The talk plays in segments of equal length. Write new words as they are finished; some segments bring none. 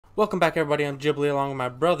Welcome back, everybody. I'm Ghibli along with my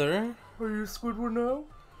brother. Are you Squidward now?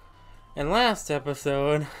 And last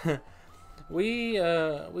episode, we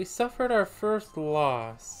suffered our first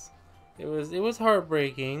loss. It was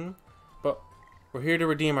heartbreaking, but we're here to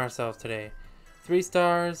redeem ourselves today. 3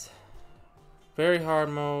 stars, very hard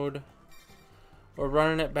mode. We're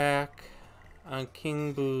running it back on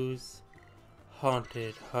King Boo's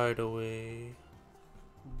haunted hideaway.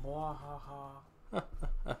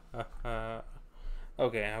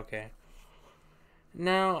 Okay.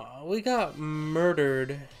 Now, we got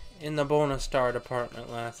murdered in the bonus star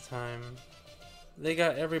department last time. They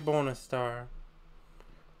got every bonus star,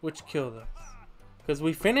 which killed us. Because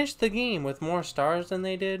we finished the game with more stars than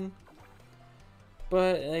they did,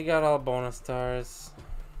 but they got all bonus stars.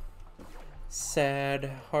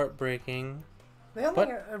 Sad, heartbreaking. They only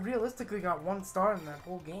realistically got 1 star in that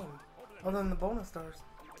whole game, other than the bonus stars.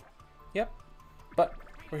 Yep, but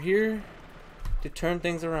we're here to turn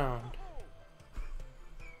things around.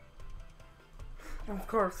 Of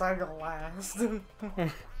course, I got last.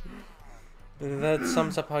 That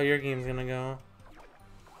sums up how your game's gonna go.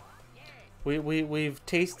 We've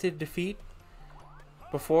tasted defeat.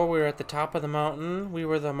 Before we were at the top of the mountain. We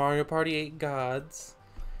were the Mario Party 8 gods.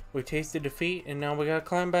 We tasted defeat, and now we gotta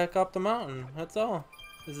climb back up the mountain. That's all.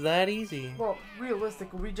 It's that easy. Well,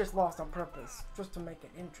 realistically, we just lost on purpose, just to make it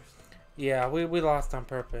interesting. Yeah, we lost on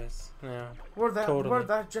purpose. Yeah. Totally.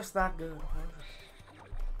 We're just that good.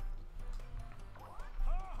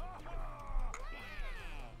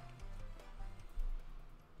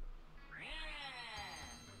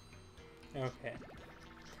 Okay.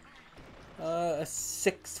 A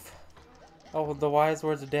 6th. Oh, the wise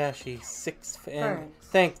words of Dashi. 6th. And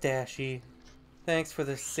thanks, Dashi. Thanks for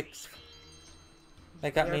the 6th.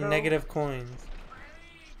 That got me negative coins.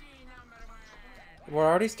 We're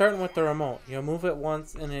already starting with the remote. You move it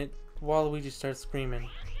once and Waluigi starts screaming.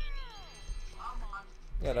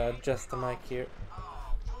 Gotta adjust the mic here.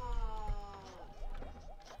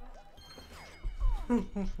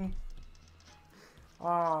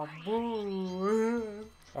 Ah, boo.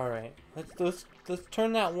 Alright, let's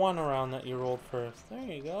turn that 1 around that you rolled first. There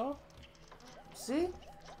you go. See?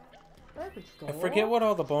 There we go. I forget what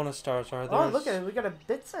all the bonus stars are. Oh, look at it. We got a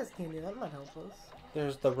bit-sized candy. That might help us.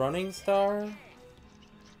 There's the running star,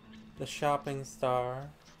 the shopping star,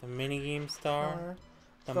 the minigame star,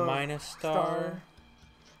 the minus star,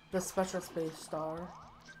 the special space star.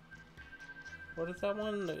 What is that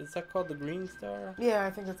one? Is that called the green star? Yeah, I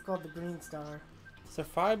think it's called the green star. Is there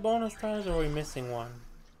 5 bonus stars, or are we missing one?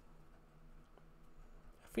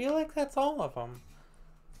 I feel like that's all of them.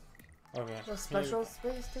 Okay. The special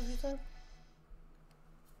space, did you say?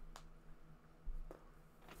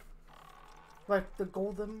 Like the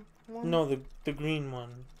golden one? No, the green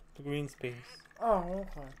one. The green space. Oh,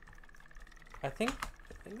 okay. I think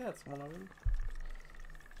that's one of them.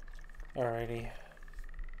 Alrighty.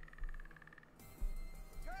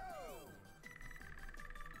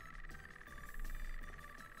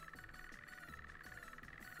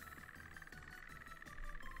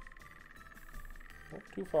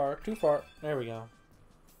 Oh, too far. There we go.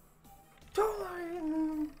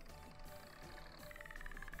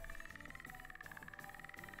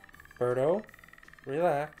 Birdo,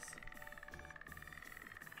 relax.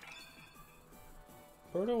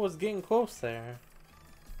 Birdo was getting close there.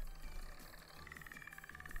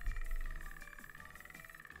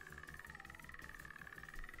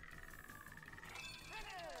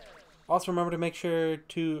 Also remember to make sure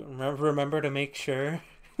remember to make sure.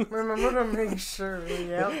 Remember to make sure,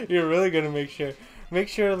 yeah. You're really gonna make sure. Make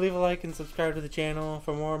sure to leave a like and subscribe to the channel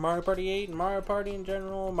for more Mario Party 8 and Mario Party in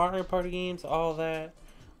general, Mario Party games, all that.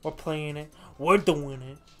 We're playing it. We're doing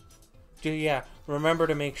it. Yeah, remember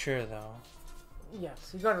to make sure though. Yes,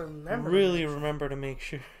 you gotta remember. Really remember to make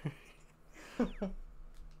sure.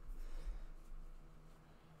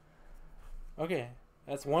 Okay,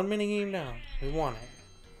 that's 1 minigame down. We won it.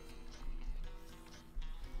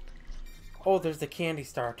 Oh, there's the candy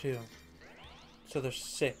star too. So there's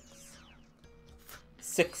 6.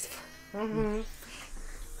 6. I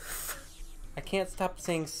can't stop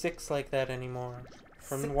saying 6 like that anymore.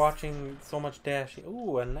 From watching so much Dashi.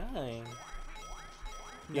 Ooh, a 9.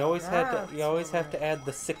 You always have to add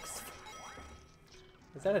the 6th.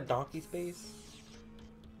 Is that a donkey space?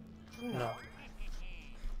 No.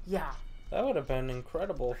 Yeah. That would have been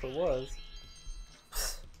incredible if it was.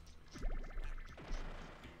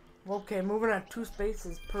 Okay, moving at 2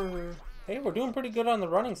 spaces per. Hey, we're doing pretty good on the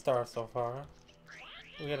running star so far.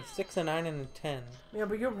 We got a 6, a 9, and a 10. Yeah,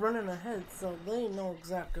 but you're running ahead, so they know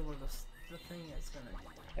exactly where the thing is gonna be.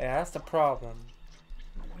 Yeah, that's the problem.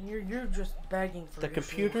 You're just begging for the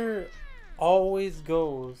computer always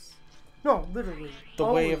goes No, literally. the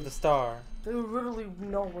way of the star. They literally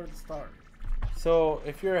know where to start. So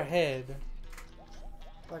if you're ahead,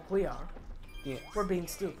 Like we are. yes. We're being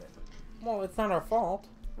stupid. Well, it's not our fault.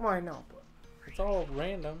 Well, I know, but It's all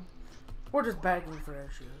random. we're just begging for their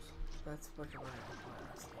shoes. That's what we're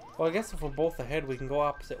asking. Well, I guess if we're both ahead, we can go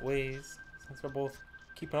opposite ways since we're both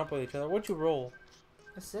keeping up with each other. What'd you roll?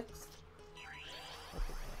 A 6?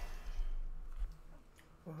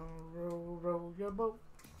 Row, row your boat.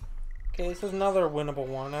 Okay, this is another winnable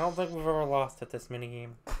one. I don't think we've ever lost at this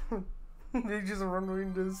minigame. They just run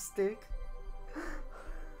into a stick.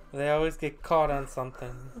 They always get caught on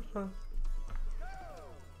something.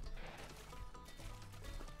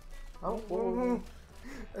 Oh,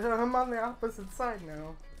 I'm on the opposite side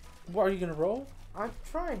now. What, are you gonna roll? I'm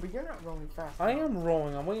trying, but you're not rolling fast. I am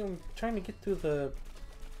rolling. I'm waiting. I'm trying to get through the.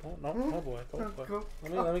 Oh no! Oh boy! Oh boy! Go.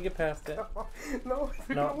 Let me get past it. No,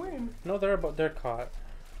 they're No. gonna win. No, they're caught.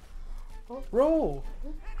 Oh. Roll.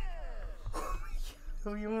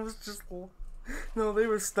 You almost just. No, they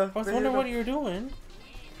were stuck. I was there. wondering what you were doing.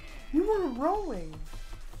 You weren't rolling.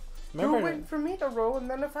 You were Remember? waiting for me to roll, and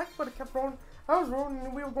then if I would have kept rolling, I was rolling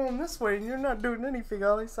and we were going this way, and you're not doing anything.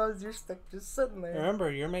 All I saw is your stick just sitting there. Remember,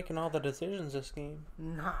 you're making all the decisions this game.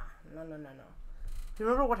 Nah, no. Do you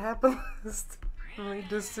remember what happened last?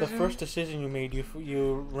 The first decision you made,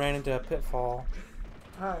 you ran into a pitfall.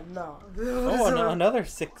 No. Oh, another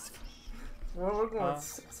 6. Well, we're going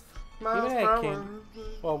 6 miles yeah, per I hour.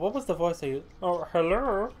 Well, what was the voice I used? Oh,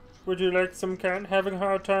 hello. Would you like some candy? Having a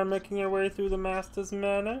hard time making your way through the master's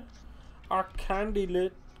manor? Our candy will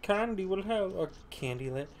help. Or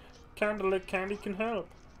candlelit candy can help.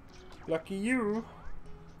 Lucky you.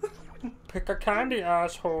 Pick a candy,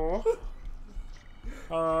 asshole.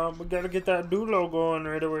 We gotta get that Dulo going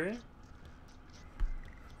right away.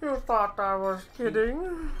 You thought I was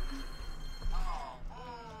kidding?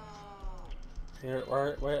 Here,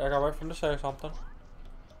 wait, I gotta wait for him to say something.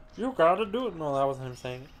 You gotta do it. No, that wasn't him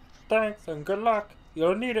saying it. Thanks and good luck.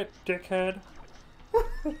 You'll need it, dickhead.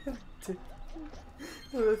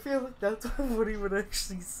 I feel like that's what he would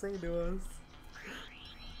actually say to us.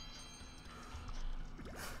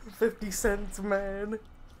 50 cents, man.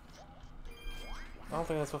 I don't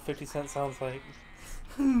think that's what 50 Cent sounds like.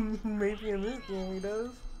 Maybe in this game he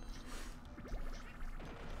does.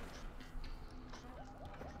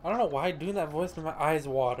 I don't know why doing that voice made my eyes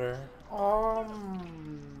water.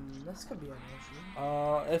 This could be an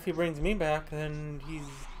issue. If he brings me back, then he's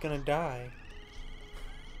gonna die.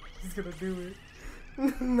 He's gonna do it.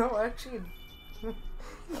 No, actually, you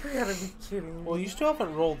gotta be kidding me. Well, you still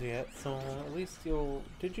haven't rolled yet, so at least you'll.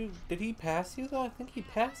 Did he pass you though? I think he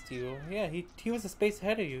passed you. Yeah, he was a space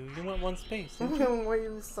ahead of you. You went 1 space. Didn't you?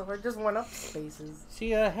 Wait, so I just went up spaces.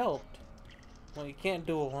 She helped. Well, you can't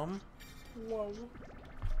duel them. Whoa.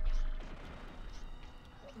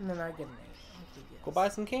 And then I get an 8. Okay, yes. Go buy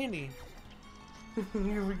some candy.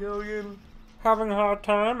 Here we go again. Having a hard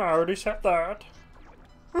time? I already said that.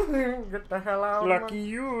 Get the hell out. Lucky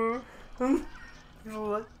you.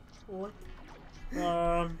 What?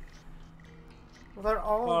 They're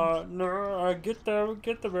all. No, get the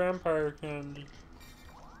vampire candy.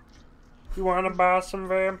 You wanna buy some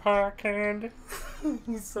vampire candy?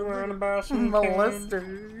 He's so wanna buy some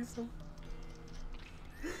molester.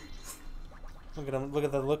 Look at him. Look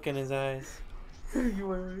at the look in his eyes. You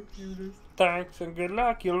are right, Judas. Thanks and good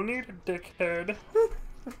luck. You'll need it, dickhead.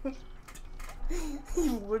 He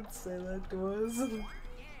would say that to us.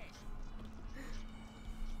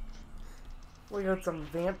 We got some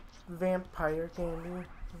vampire candy.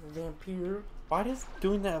 Vampire. Why does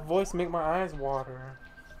doing that voice make my eyes water?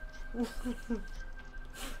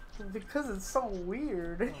 Because it's so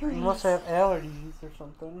weird. You must have allergies or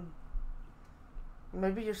something.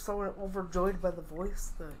 Maybe you're so overjoyed by the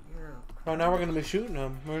voice that you're... Oh, now we're gonna be shooting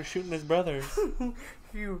him. We're shooting his brothers.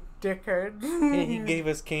 You dickhead. He gave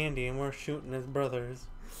us candy and we're shooting his brothers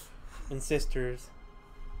and sisters.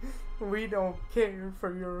 We don't care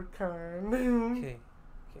for your kind. Okay.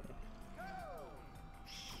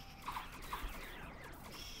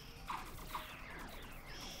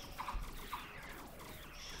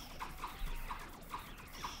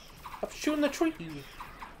 I'm shooting the tree.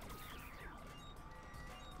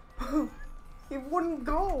 It wouldn't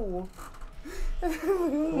go.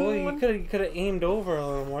 Well, you could have aimed over a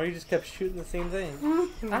little more. You just kept shooting the same thing.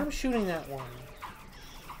 I'm shooting that one.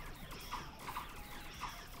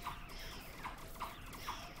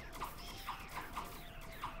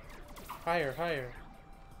 Higher, higher.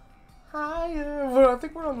 Higher. Well, I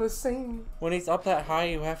think we're on the same. When he's up that high,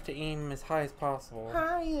 you have to aim as high as possible.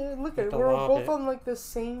 Higher. Look You at have it. to We're lob both it. on like the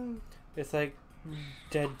same. It's like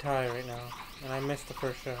dead tie right now. And I missed the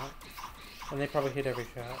first shot. And they probably hit every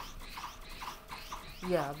shot.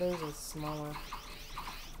 Yeah, there's a smaller.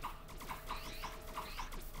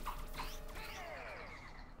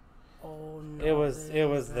 Oh no. It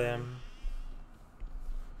was them.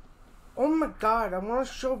 Oh my god, I want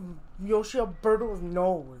to show Yoshi Birdo's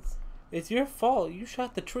nose. It's your fault. You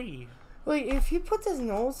shot the tree. Wait, if he puts his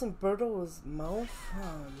nose in Birdo's mouth,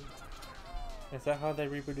 Is that how they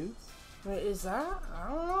reproduce? wait, is that? I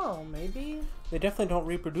don't know, maybe? They definitely don't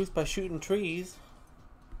reproduce by shooting trees.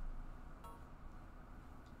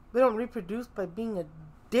 They don't reproduce by being a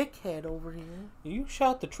dickhead over here. You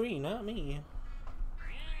shot the tree, not me.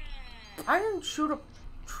 I didn't shoot a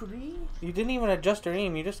tree. You didn't even adjust your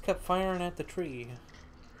aim. You just kept firing at the tree.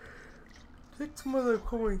 Take some of their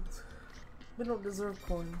coins. They don't deserve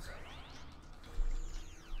coins.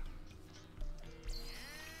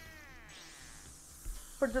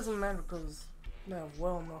 But it doesn't matter because they have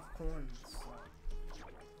well enough coins.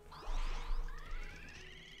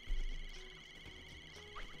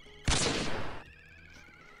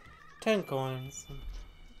 10 coins.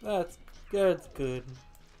 That's good.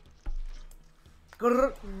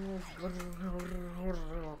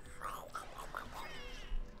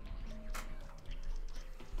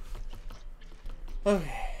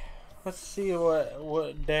 Okay, let's see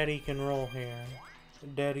what Daddy can roll here.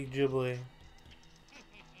 Daddy Ghibli.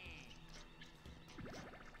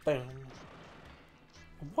 Bam.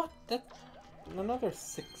 What? That's another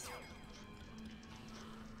 6.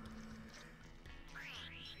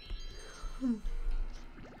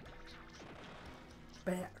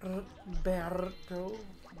 Berto.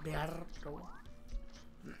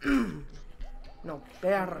 No,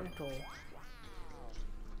 Berto.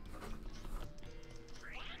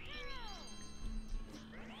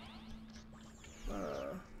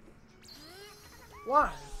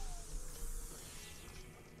 Why?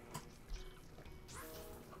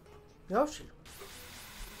 Yoshi.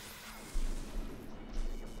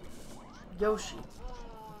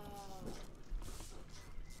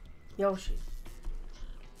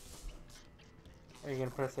 Are you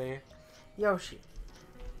gonna press A? Yoshi.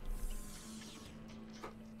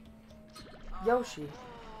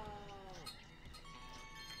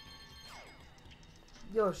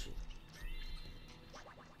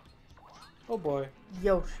 Oh boy.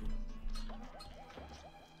 Yoshi.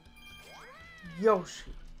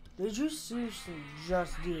 Did you seriously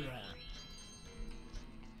just do that?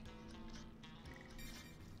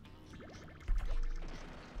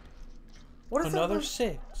 What is Another that?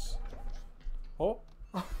 6. Oh.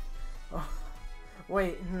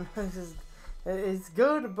 Wait, it's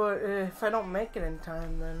good, but if I don't make it in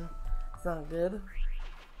time, then it's not good.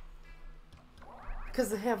 Because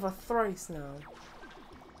they have a thrice now.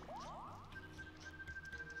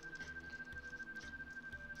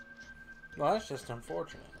 Well, that's just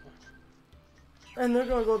unfortunate. And they're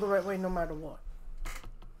gonna go the right way no matter what.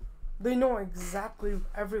 They know exactly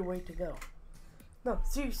every way to go. No,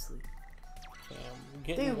 seriously.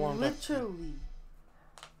 They literally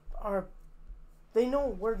are. They know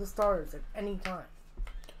where the star is at any time.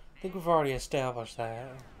 I think we've already established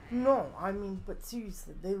that. No, I mean, but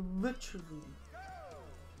seriously, they literally.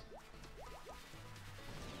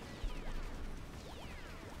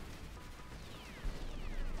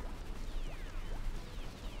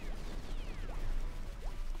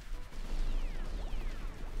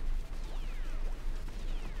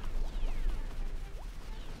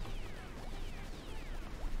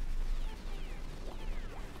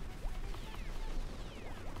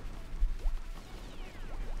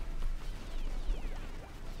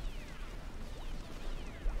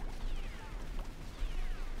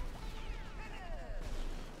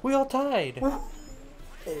 We all tied. What?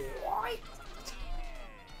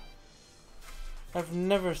 I've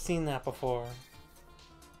never seen that before.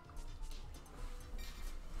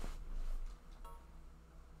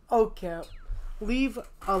 Okay, leave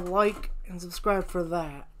a like and subscribe for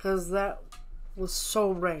that, because that was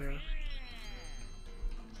so rare.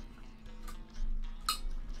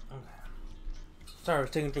 Okay. Sorry, I was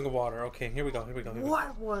taking a drink of water. Okay, here we go.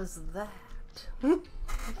 What was that?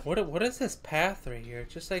 What is this path right here?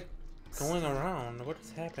 It's just like going around. What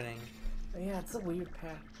is happening? Yeah, it's a weird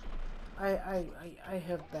path. I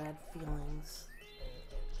have bad feelings.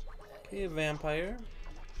 Okay, vampire.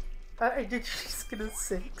 I did just get a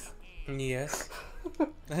 6. Yes.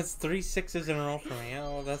 That's 3 6s in a row for me.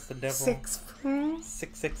 Oh, that's the devil. 6.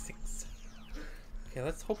 6. Okay,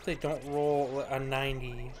 let's hope they don't roll a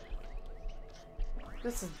 90.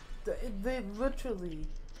 This is. They literally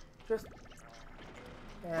just.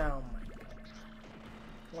 Oh my god.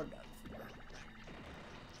 We're done.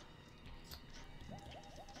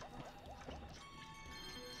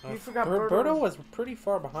 You forgot Birdo was pretty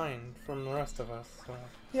far behind from the rest of us. So.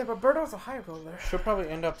 Yeah, but Birdo's a high roller. She'll probably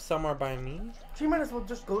end up somewhere by me. She might as well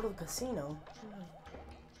just go to the casino.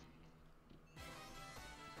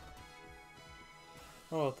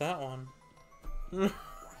 Oh, that one.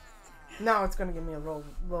 Now it's gonna give me a low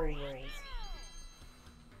rolls.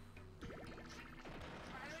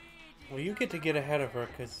 Well, you get ahead of her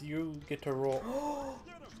because you get to roll.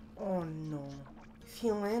 Oh no! If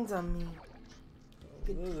he lands on me,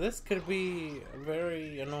 this could be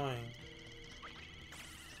very annoying.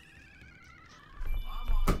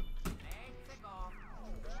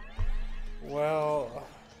 Well,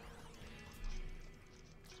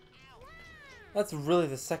 that's really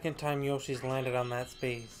the second time Yoshi's landed on that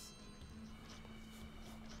space.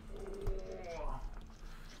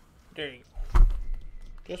 There you go.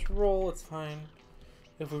 Just roll, it's fine.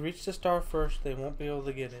 If we reach the star first, they won't be able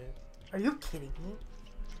to get it. Are you kidding me?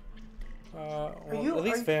 Well, at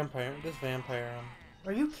least vampire. Just vampire him.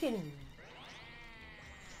 Are you kidding me?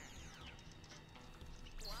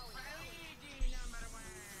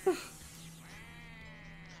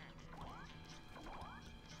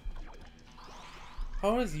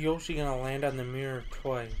 How is Yoshi gonna land on the mirror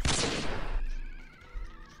twice?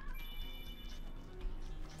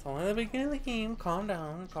 It's only the beginning of the game. Calm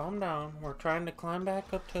down, calm down. We're trying to climb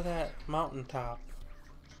back up to that mountaintop.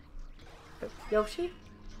 Yoshi?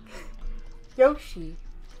 Yoshi.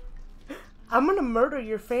 I'm gonna murder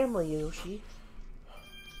your family, Yoshi.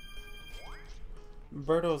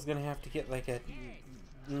 Birdo's gonna have to get like a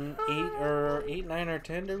 8, 9, or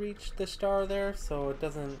 10 to reach the star there, so it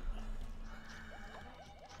doesn't.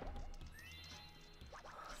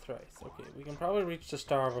 Thrice. Okay, we can probably reach the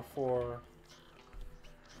star before.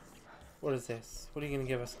 What is this? What are you gonna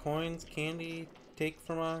give us? Coins? Candy? Take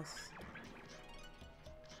from us?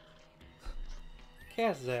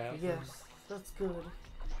 Cast that. Yes, that's good.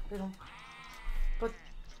 They don't. But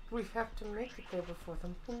we have to make it there before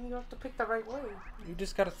them. And you have to pick the right way. You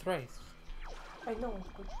just got a thrice. I know,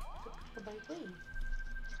 but pick the right way.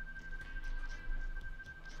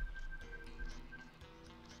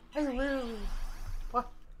 I literally.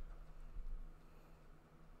 What?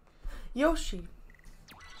 Yoshi.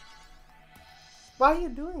 Why are you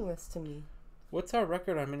doing this to me? What's our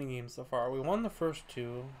record on minigames so far? We won the first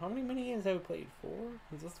 2. How many minigames have we played? 4?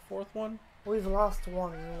 Is this the 4th one? We've lost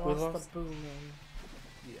 1. We lost the boom one.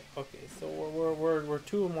 Yeah. Okay, so we're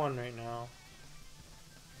 2-1 right now.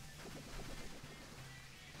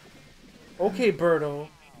 Okay, Birdo.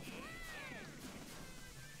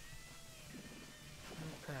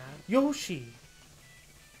 Okay. Yoshi.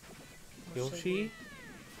 Yoshi.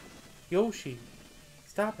 Yoshi.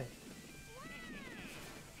 Stop it.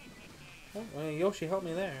 Oh, well, Yoshi, help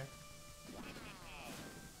me there.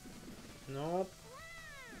 Nope.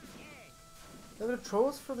 The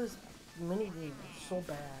controls for this minigame are so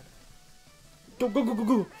bad. Go, go, go, go,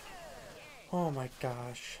 go! Oh my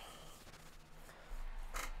gosh.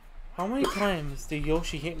 How many times did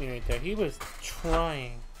Yoshi hit me right there? He was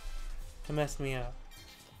trying to mess me up.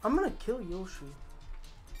 I'm gonna kill Yoshi.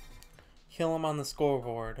 Kill him on the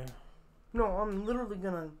scoreboard. No, I'm literally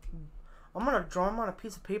gonna... I'm gonna draw him on a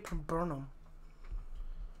piece of paper and burn him.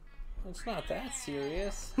 It's not that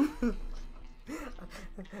serious.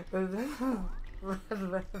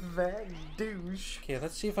 That douche. Okay,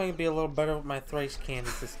 let's see if I can be a little better with my thrice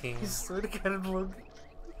candies this game. I swear to God, look.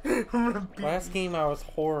 I'm gonna beat Last game I was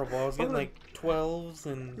horrible. I was getting like 12s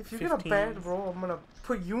and 15s. If you get a bad roll, I'm gonna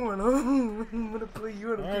put you in a... I'm gonna put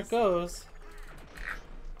you in a... There it goes.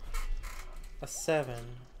 A 7.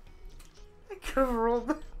 I could've rolled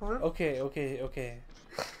that one. Okay.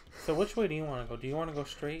 So which way do you want to go? Do you want to go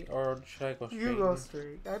straight or should I go straight? You go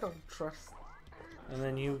straight. I don't trust. And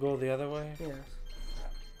then you go the other way? Yes.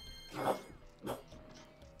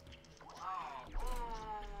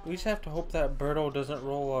 We just have to hope that Birdo doesn't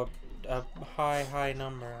roll a high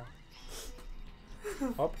number.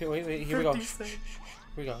 Oh, here, wait, here we go. Shh. Here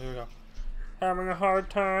we go. Having a hard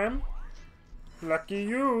time? Lucky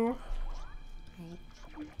you.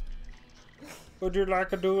 Would you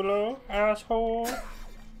like a doodle, asshole?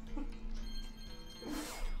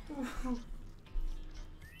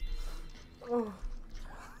 Oh.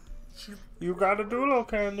 You got a doodle,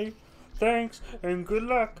 Candy. Thanks, and good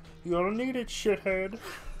luck. You'll need it, shithead.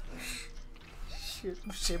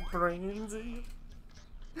 Shit brains.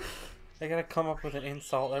 I gotta come up with an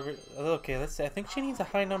insult every... Okay, let's see. I think she needs a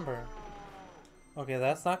high number. Okay,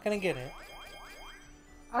 that's not gonna get it.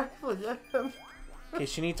 I forget him. Okay,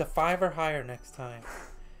 she needs a 5 or higher next time.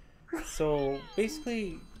 So,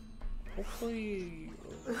 basically... Hopefully...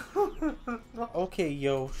 Okay,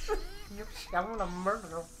 Yosh. I'm gonna murder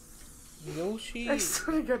him. Yoshi. I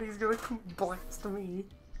swear to God, he's gonna blast me.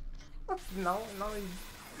 No,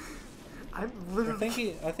 I'm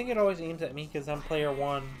literally. I think it always aims at me because I'm player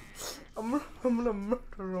 1. I'm gonna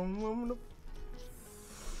murder him.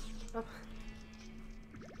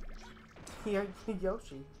 Yeah,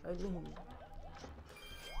 Yoshi. I mean.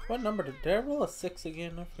 What number did I roll? A 6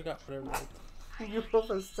 again? I forgot what I rolled. You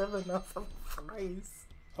rolled a 7 off of price.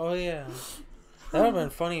 Oh yeah. That would have been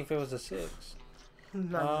funny if it was a 6.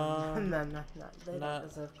 No. They don't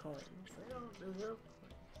deserve coins. They don't deserve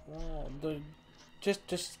coins. Well,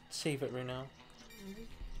 just save it right now.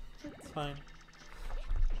 It's fine.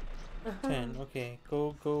 10. Okay.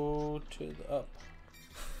 Go to the up.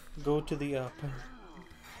 Go to the up.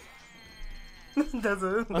 Does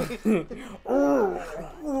it?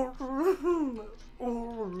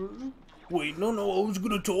 Wait, no, I was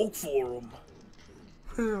gonna talk for him.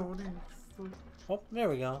 Oh, there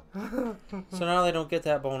we go. So now they don't get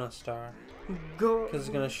that bonus star. Because it's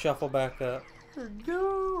gonna shuffle back up.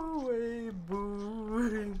 Go away,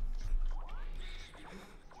 boo.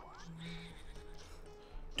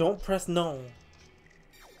 Don't press no.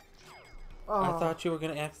 Oh. I thought you were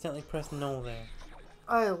gonna accidentally press no there.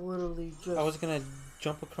 I literally just... I was gonna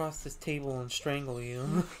jump across this table and strangle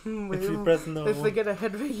you. If you press no. If they get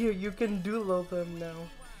ahead of you, you can duel them now.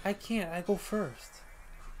 I can't. I go first.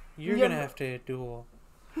 You're gonna have to duel.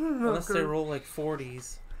 Unless they roll like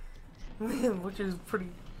 40s. Which is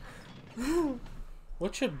pretty...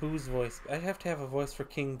 What should Boo's voice be? I have to have a voice for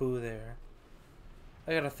King Boo there.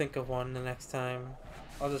 I gotta think of one the next time.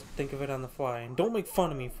 I'll just think of it on the fly. And don't make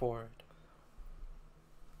fun of me for it.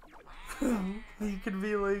 You could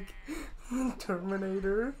be like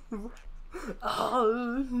Terminator.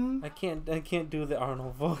 I can't do the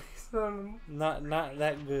Arnold voice. Not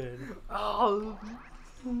that good.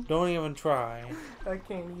 Don't even try. I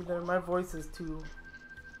can't either. My voice is too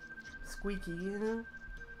squeaky.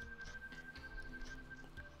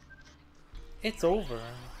 It's over.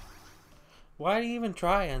 Why do you even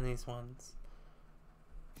try on these ones?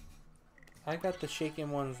 I got the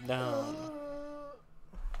shaking ones down.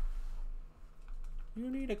 You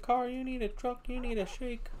need a car, you need a truck, you need a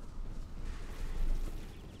shake.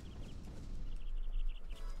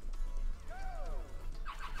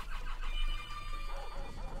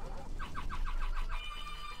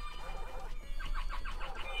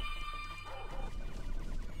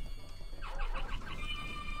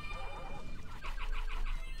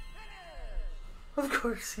 Of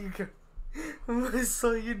course you go. I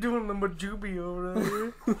saw you doing the Majubi over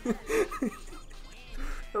there.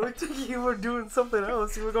 It looked like you were doing something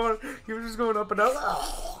else. You were just going up and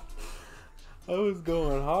up. I was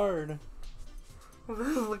going hard.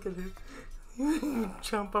 Look at it. You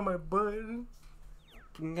jump on my butt. I'm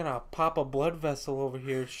gonna pop a blood vessel over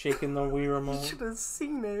here shaking the Wii remote. You should have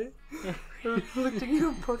seen it. It looked like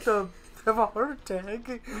you were about to have a heart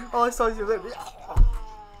attack. All I saw was you like...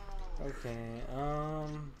 Okay,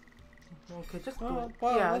 Okay, just well,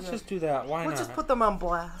 let's just do that. Why not? Let's just put them on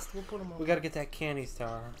blast. We'll put them on. We gotta get that candy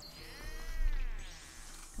star.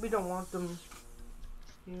 We don't want them.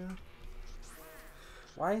 Yeah.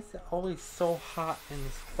 Why is it always so hot in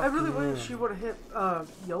this fucking I really room? wish she would have hit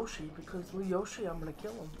Yoshi, because with Yoshi I'm gonna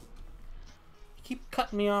kill him. You keep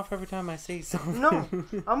cutting me off every time I say something. No,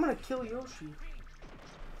 I'm gonna kill Yoshi.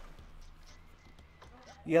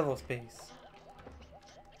 Yellow space.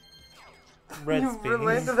 Red space. You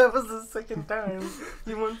landed, that was the second time.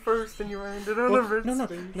 You went first and you landed on a red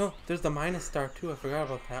space. No, there's the minus star too. I forgot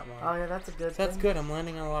about that one. Oh yeah, that's a good thing. That's good. I'm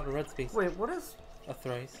landing on a lot of red space. Wait, what is... A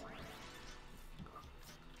thrice.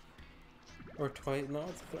 Or twice. No,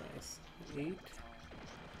 it's thrice. 8,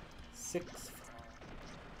 6,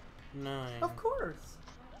 9. Of course.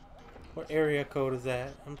 What area code is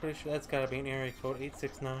that? I'm pretty sure that's gotta be an area code.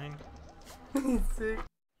 869. 6.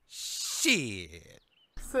 Shit.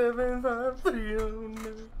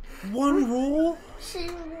 75309. One roll? She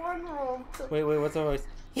one roll. Wait, what's our voice?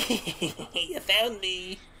 You found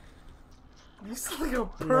me. You sound like a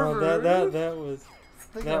pervert. No, that was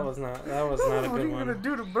not a good one. What are you gonna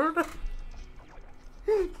do to Berta?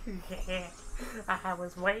 I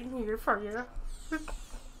was waiting here for you.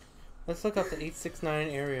 Let's look up the 869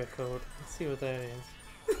 area code. Let's see what that is.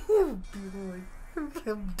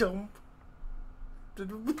 Dump.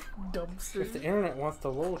 Dumpster. If the internet wants to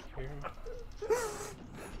load here.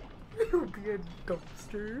 It'll be a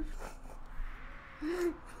dumpster.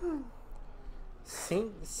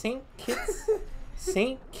 Saint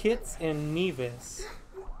Kitts and Nevis.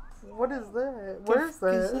 What is that? Where's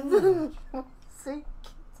that? Saint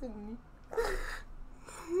Kitts and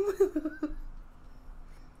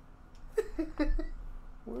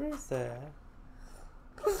Where is that?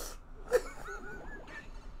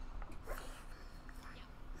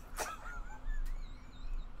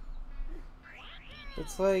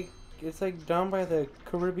 It's like down by the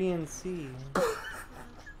Caribbean Sea. I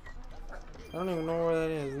don't even know where that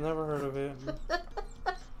is. Never heard of it.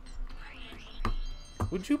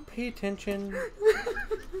 Would you pay attention?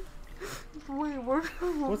 Wait,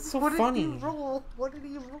 what's so what funny? Did he roll? What did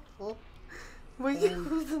he roll?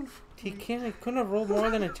 He couldn't have rolled more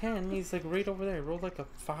than a 10. He's like right over there. He rolled like a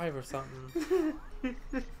 5 or something.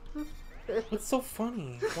 What's so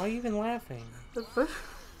funny? Why are you even laughing?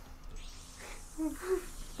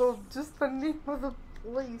 So just the name of the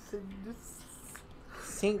place and just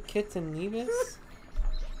St. Kitts and Nevis?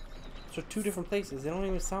 Those are 2 different places. They don't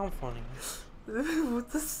even sound funny.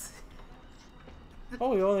 What's this?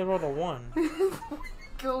 Oh, you only rolled a 1.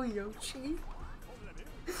 Go Yoshi.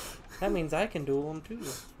 That means I can duel him too,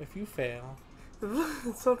 if you fail.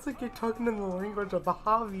 It sounds like you're talking in the language of the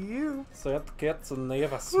Havi. St. Kitts and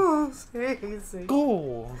Nevis. Say.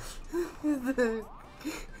 Go! You're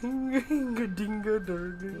you're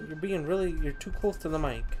too close to the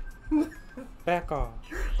mic. Back off.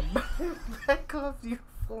 Back off, you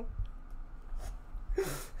fool.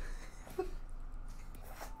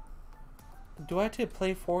 Do I have to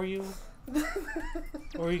play for you?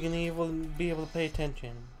 Or are you gonna be able to pay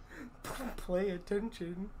attention? Play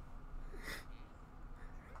attention.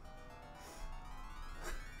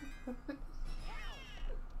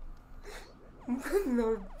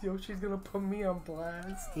 No, Yoshi's gonna put me on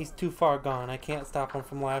blast. He's too far gone. I can't stop him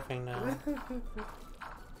from laughing now.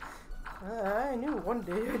 I knew one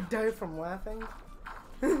day I'd die from laughing.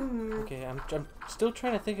 Okay, I'm still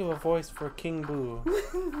trying to think of a voice for King Boo.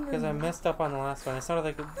 Because I messed up on the last one. I sounded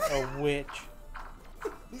like a witch.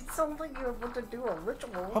 You sound like you're about to do a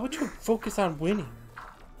ritual. How about you focus on winning?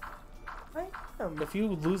 I am. If you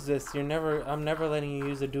lose this, I'm never letting you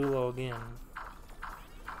use a duo again.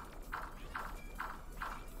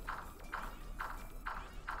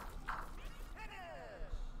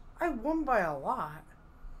 I won by a lot.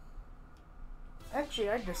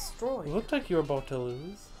 Actually, I destroyed. It looked like you were about to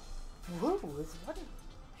lose. Lose? What?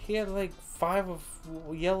 He had like 5 of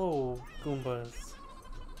yellow Goombas.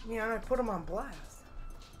 Yeah, and I put him on blast.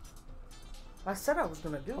 I said I was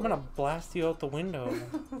gonna do it. I'm gonna blast you out the window.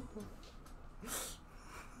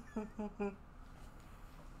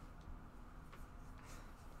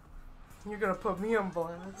 You're gonna put me on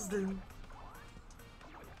blast, dude.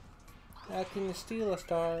 How can you steal a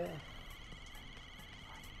star?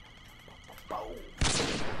 How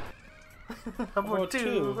about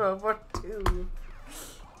two? How about 2?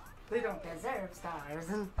 They don't deserve stars,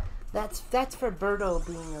 and that's for Birdo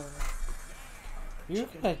being a. You're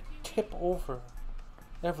gonna tip over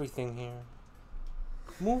everything here.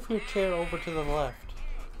 Move your chair over to the left.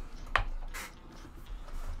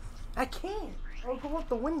 I can't. I'll go out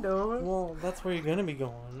the window. Well, that's where you're gonna be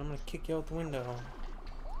going. I'm gonna kick you out the window.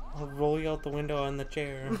 I'll roll you out the window on the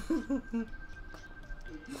chair.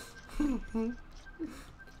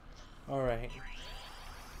 Alright.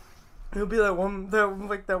 It'll be that one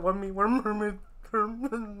me where Mermaid.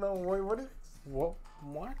 No, wait, what is? What?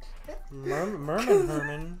 Merman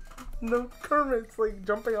Herman? No, Kermit's like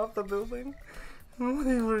jumping off the building.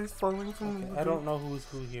 Where he's falling from the I don't know who's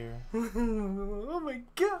who here. Oh my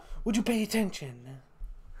god! Would you pay attention?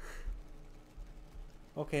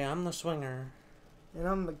 Okay, I'm the swinger. And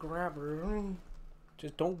I'm the grabber.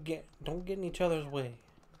 Just don't get in each other's way.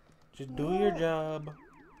 Just do your job.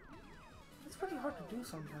 It's pretty hard to do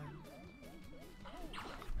sometimes.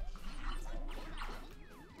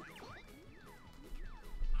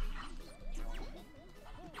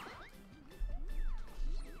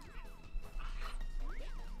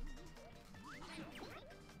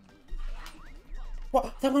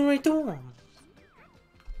 What? That went right through him.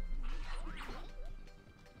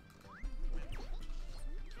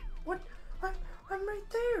 What? I'm right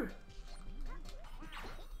there.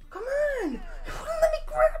 Come on! You wouldn't let me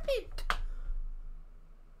grab it!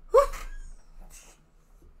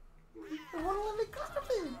 You wouldn't let me grab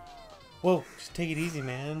it! Whoa, just take it easy,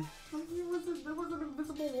 man. There was an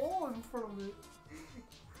invisible wall in front of it.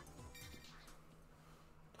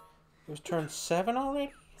 It was turn 7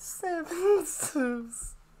 already? 7.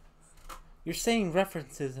 You're saying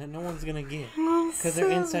references that no one's gonna get. Because they're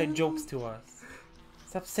inside jokes to us.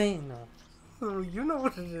 Stop saying them. Oh, you know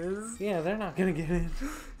what it is. Yeah, they're not gonna get it.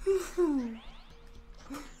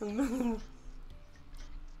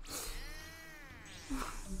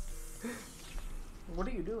 What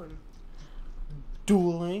are you doing?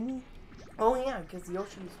 Dueling? Oh yeah, because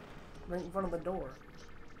Yoshi's right in front of the door.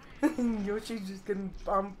 Yoshi's just getting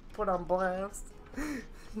put on blast.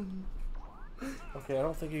 Okay, I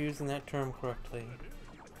don't think you're using that term correctly.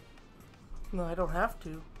 No, I don't have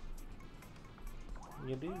to.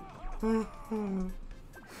 You do.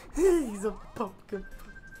 He's a pumpkin.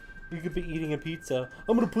 You could be eating a pizza.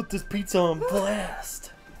 I'm gonna put this pizza on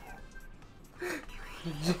blast.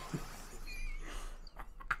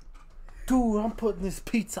 Dude, I'm putting this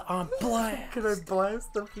pizza on blast. Can I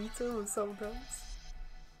blast the pizza with sometimes?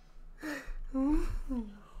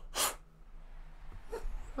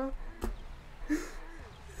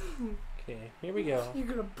 Okay, here we go. You're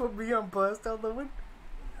gonna put me on blast out the window?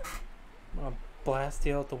 I'm gonna blast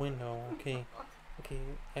you out the window. Okay. Okay,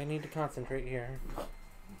 I need to concentrate here.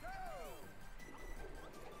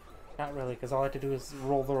 Not really, because all I have to do is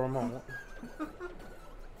roll the remote.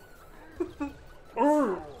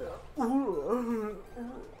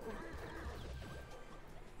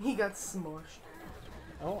 He got smushed.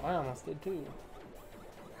 Oh, I almost did too.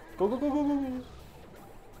 Go, go, go, go, go, go.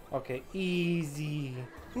 Okay, easy.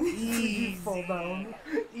 Easy. Fall down.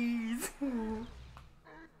 Easy.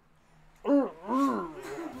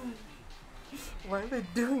 Why are they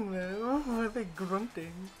doing that? Why are they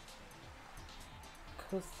grunting?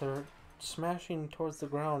 Because they're smashing towards the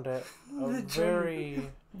ground at a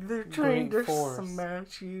very They're trying to force.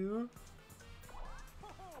 smash you.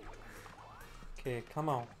 Okay, come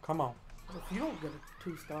on, come on. If you don't get a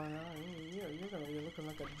 2-star now, you're gonna be looking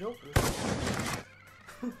like a joker.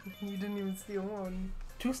 You didn't even steal one.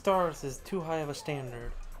 2 stars is too high of a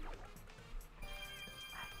standard.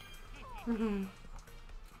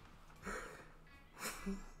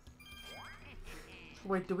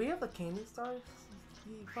 Wait, do we have the candy stars?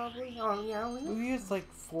 Probably. Oh yeah, We used like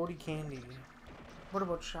 40 candy. What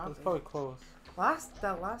about shopping? It's probably close. Last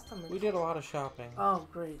time. We did a lot of shopping. Oh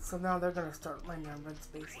great! So now they're gonna start laying down red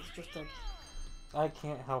spaces just to. I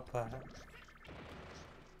can't help that.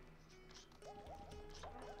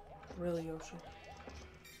 Really, Yoshi?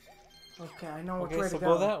 Okay, I know which way Okay, to so go.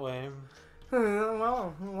 go that way.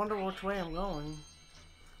 Well, I wonder which way I'm going.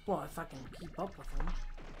 Well, if I can keep up with them.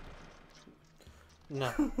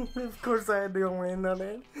 No. Of course I had to go in on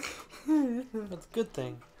it. That's a good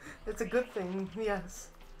thing. It's a good thing, yes.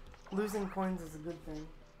 Losing coins is a good thing.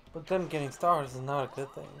 But them getting stars is not a good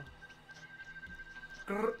thing.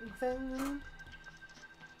 Thing?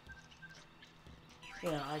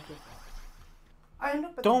 Yeah, I get that. I end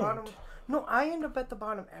up at Don't. the bottom. No, I end up at the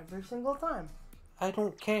bottom every single time. I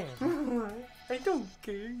don't care. I don't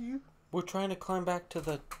care, you. We're trying to climb back to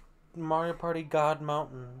the Mario Party God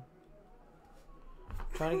Mountain.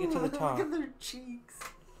 Trying to get to the top. Look at their cheeks.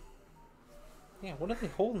 Yeah, what are they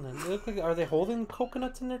holding? They look like, are they holding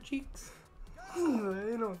coconuts in their cheeks? I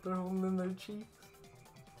know what they're holding in their cheeks.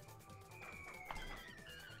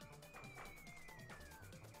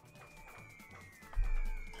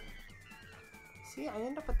 See, I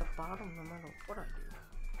end up at the bottom no matter what I do.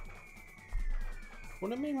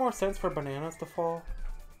 Wouldn't it make more sense for bananas to fall?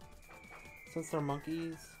 Since they're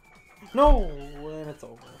monkeys? No! And it's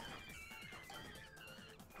over.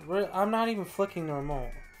 I'm not even flicking the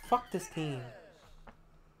remote. Fuck this team.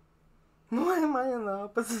 Why am I on the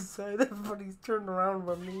opposite side? Everybody's turned around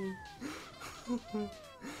but me.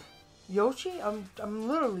 Yoshi, I'm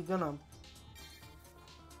literally gonna.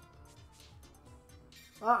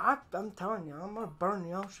 I'm telling you, I'm gonna burn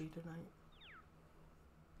Yoshi tonight.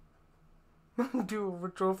 Do a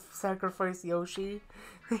ritual sacrifice Yoshi.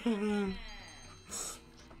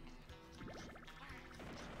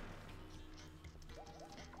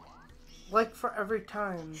 Like for every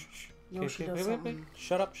time Yoshi does something.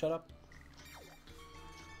 Shut up, shut up.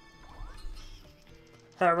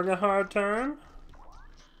 Having a hard time?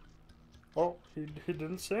 Oh, he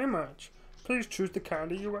didn't say much. Please choose the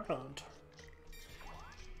candy you want.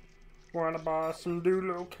 Wanna buy some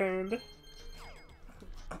Doodle candy?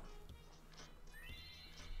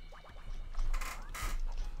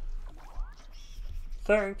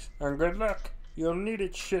 Thanks, and good luck. You'll need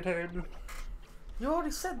it, shithead. You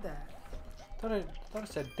already said that. I thought I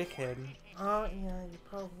said dickhead. Oh, yeah, you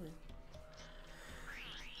probably.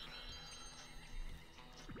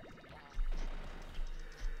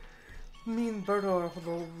 Me and Birdo are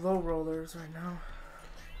the low rollers right now.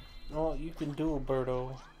 Oh, you can do it,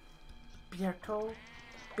 Birdo.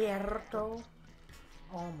 Berto?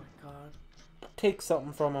 Oh my god. Take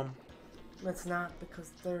something from him. Let's not,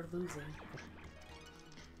 because they're losing.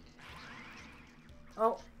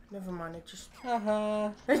 Oh, never mind. It just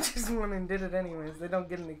went and did it anyways. They don't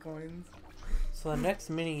get any coins. So the next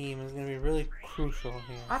mini game is gonna be really crucial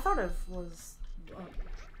here. I thought it was.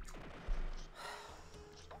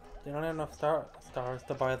 They don't have enough stars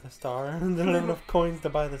to buy the star. They don't have enough coins to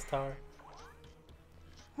buy the star.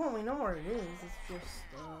 Well, we know where it is. It's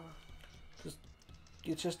just.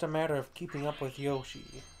 It's just a matter of keeping up with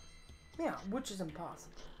Yoshi. Yeah, which is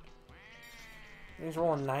impossible. He's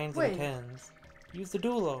rolling 9s and 10s. Use the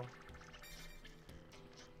duelo.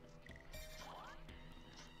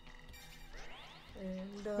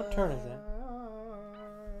 And, what turn is it?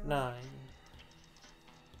 9.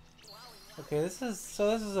 Okay, this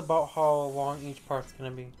is about how long each part's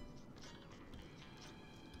gonna be.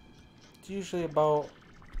 It's usually about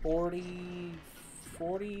 40 to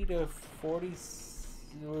 40 to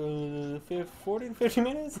 50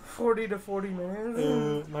 minutes? 40 to 40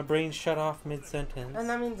 minutes. My brain shut off mid-sentence. And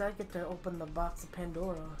that means I get to open the box of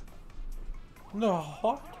Pandora. No,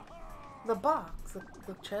 what? The box,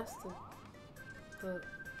 the chest, the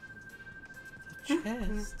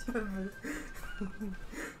chest.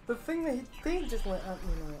 The thing that they just went up,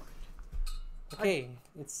 you know. Okay,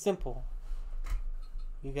 it's simple.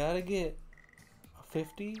 You gotta get a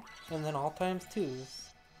 50 and then all times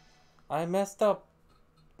 2s. I messed up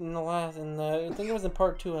in I think it was in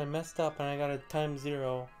part 2, I messed up and I got a times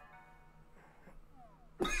 0.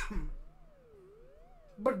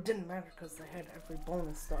 But it didn't matter because they had every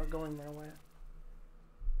bonus star going their way.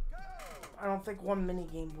 I don't think one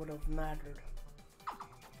minigame would have mattered.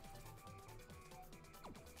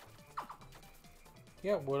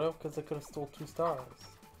 Yeah, it would have, because I could have stole 2 stars.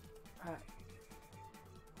 Alright.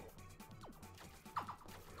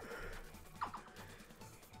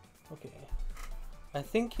 Okay. I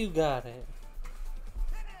think you got it.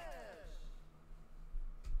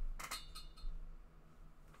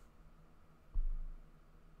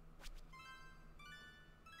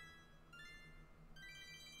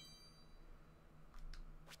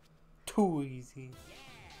 Too easy.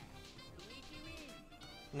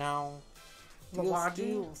 Now,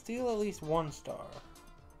 steal at least 1 star.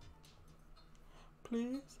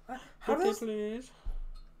 Please? How does please?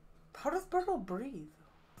 Birdo breathe?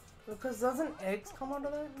 Because doesn't eggs come out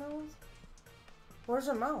of that nose? Where's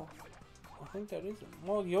her mouth? I think that is it.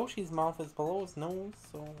 Well, Yoshi's mouth is below his nose,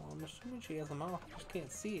 so I'm assuming she has a mouth. I just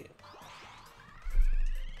can't see it.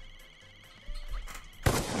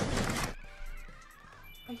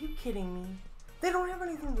 Are you kidding me? They don't have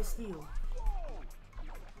anything to steal.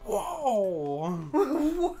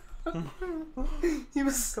 Whoa! He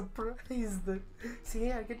was surprised that.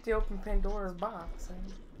 See, I get to open Pandora's box.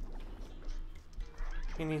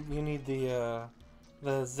 You need the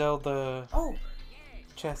Zelda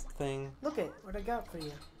chest thing. Look at what I got for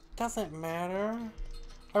you. Doesn't matter.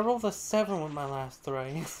 I rolled a 7 with my last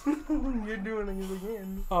thrice. You're doing it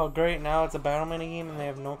again. Oh great, now it's a battle minigame and they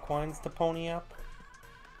have no coins to pony up.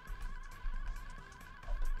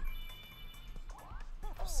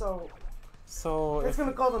 So it's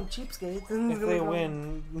gonna call them cheapskates. If they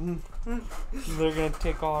win, they're gonna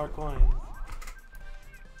take all our coins.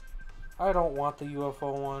 I don't want the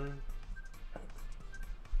UFO one.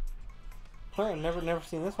 I've never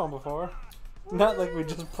seen this one before. Not like we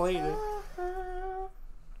just played it.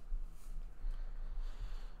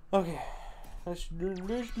 Okay, let's do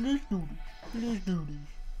this.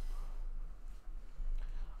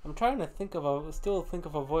 I'm trying to think of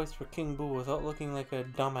a voice for King Boo without looking like a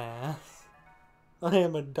dumbass. I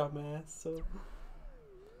am a dumbass, so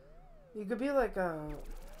you could be like a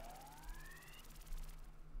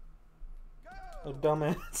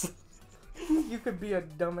dumbass. You could be a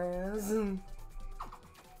dumbass.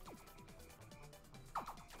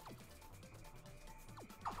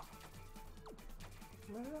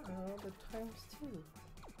 Where are the times 2?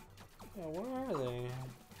 Yeah, where are they?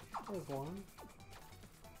 There's one.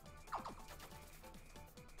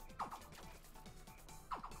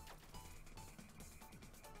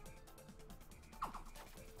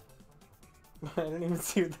 I didn't even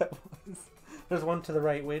see what that was. There's one to the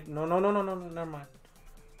right. Wait, no, never mind.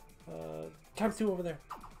 Times 2 over there.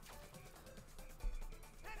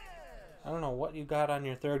 I don't know what you got on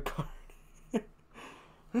your 3rd card.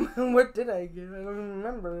 What did I get? I don't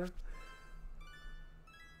remember.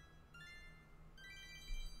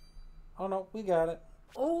 Oh no, we got it.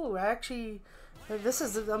 Oh, actually,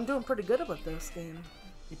 I'm doing pretty good about this game.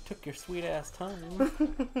 You took your sweet ass time.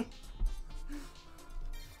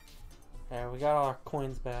 There, we got all our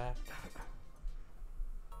coins back.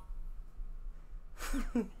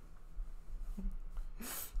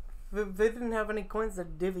 They didn't have any coins to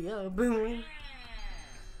divvy up.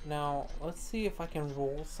 Now, let's see if I can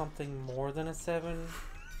roll something more than a 7.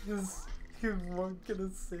 You won't get a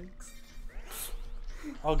 6.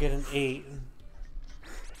 I'll get an 8.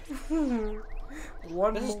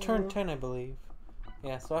 This is turn 10, I believe.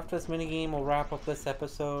 Yeah, so after this minigame, we'll wrap up this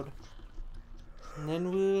episode. And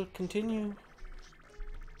then we'll continue.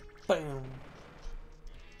 Boom.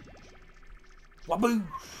 Waboosh.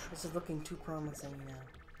 This is looking too promising now.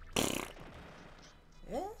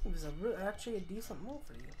 Yeah, it was actually a decent move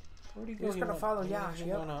for you. Where'd he go? You're just gonna follow Yeah, Yash, he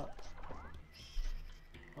yep. went up.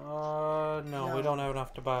 No, we don't have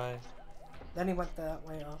enough to buy. Then he went that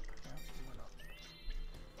way up.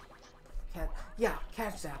 Yeah,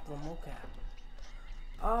 catch that one, okay.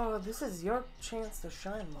 Oh, this is your chance to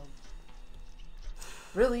shine, Mom.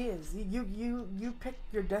 Really is. You pick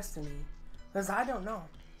your destiny. Because I don't know.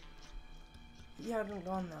 You haven't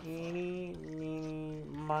gone that far. Eeny, meeny,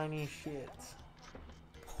 miny shit.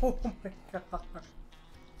 Oh my god.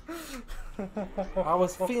 I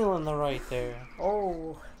was feeling the right there.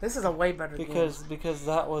 Oh, this is a way better game. Because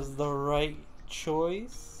that was the right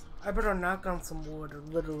choice. I better knock on some wood,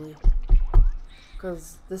 literally.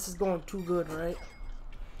 Because this is going too good, right?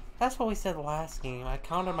 That's what we said last game. I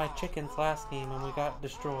counted my chickens last game and we got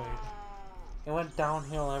destroyed. It went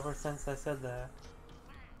downhill ever since I said that.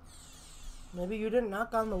 Maybe you didn't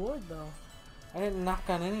knock on the wood, though. I didn't knock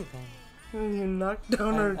on anything. You knocked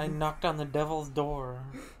down I knocked on the devil's door.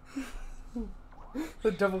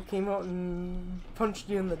 The devil came out and punched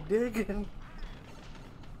you in the dick. And...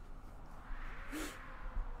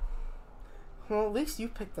 Well, at least you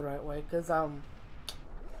picked the right way, because, I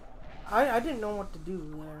didn't know what to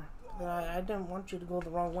do there. I didn't want you to go the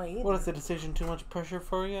wrong way either. What, is the decision too much pressure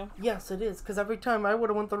for you? Yes, it is, because every time I would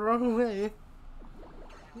have went the wrong way.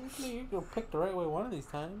 You go pick the right way one of these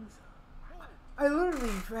times. I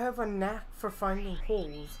literally have a knack for finding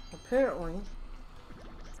holes, apparently.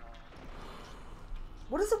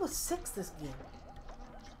 What is it with 6 this game?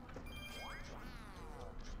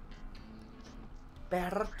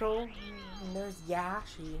 Berto, and there's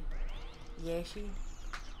Yashi.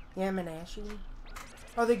 Yamanashi.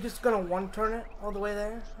 Are they just gonna one-turn it all the way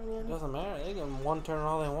there? It doesn't matter. They can one-turn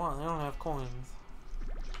all they want. They don't have coins.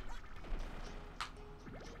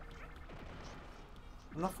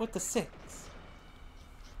 Enough with the 6.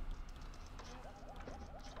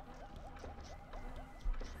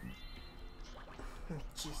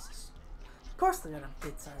 Jesus. Of course they got a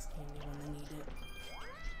bit-sized candy when they need it.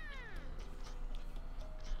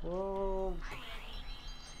 Well...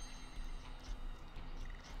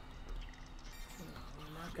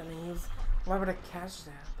 I'm not gonna use... Why would I catch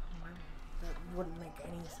that? That wouldn't make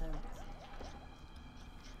any sense.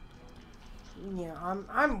 Yeah,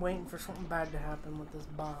 I'm waiting for something bad to happen with this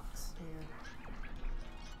box here.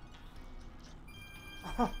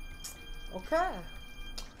 Oh, okay.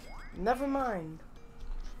 Never mind.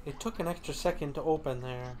 It took an extra second to open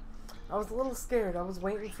there. I was a little scared. I was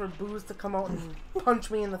waiting for Booze to come out and punch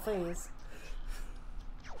me in the face.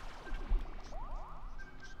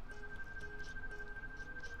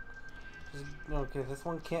 Okay, this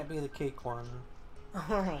one can't be the cake one.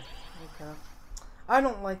 Okay. I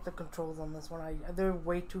don't like the controls on this one. They're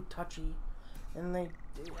way too touchy, and I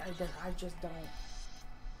just don't.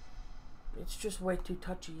 It's just way too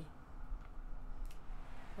touchy.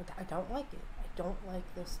 I don't like it. I don't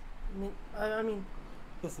like this. I mean.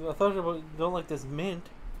 I thought you don't like this mint.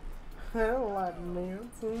 I don't like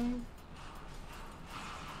mint.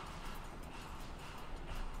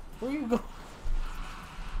 Where you going?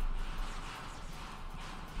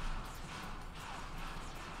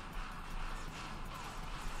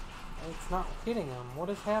 It's not hitting him. What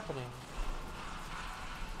is happening?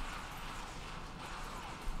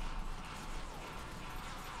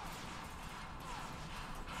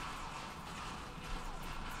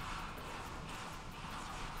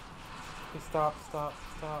 Okay, stop.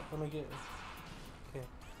 Let me get it. Okay.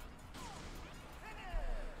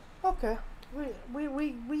 Okay. We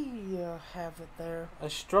have it there. I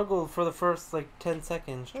struggled for the first, 10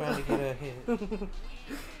 seconds trying to get a hit.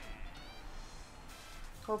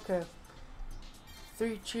 Okay.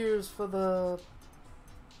 3 cheers for the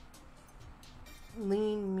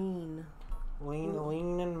lean mean.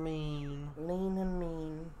 Lean and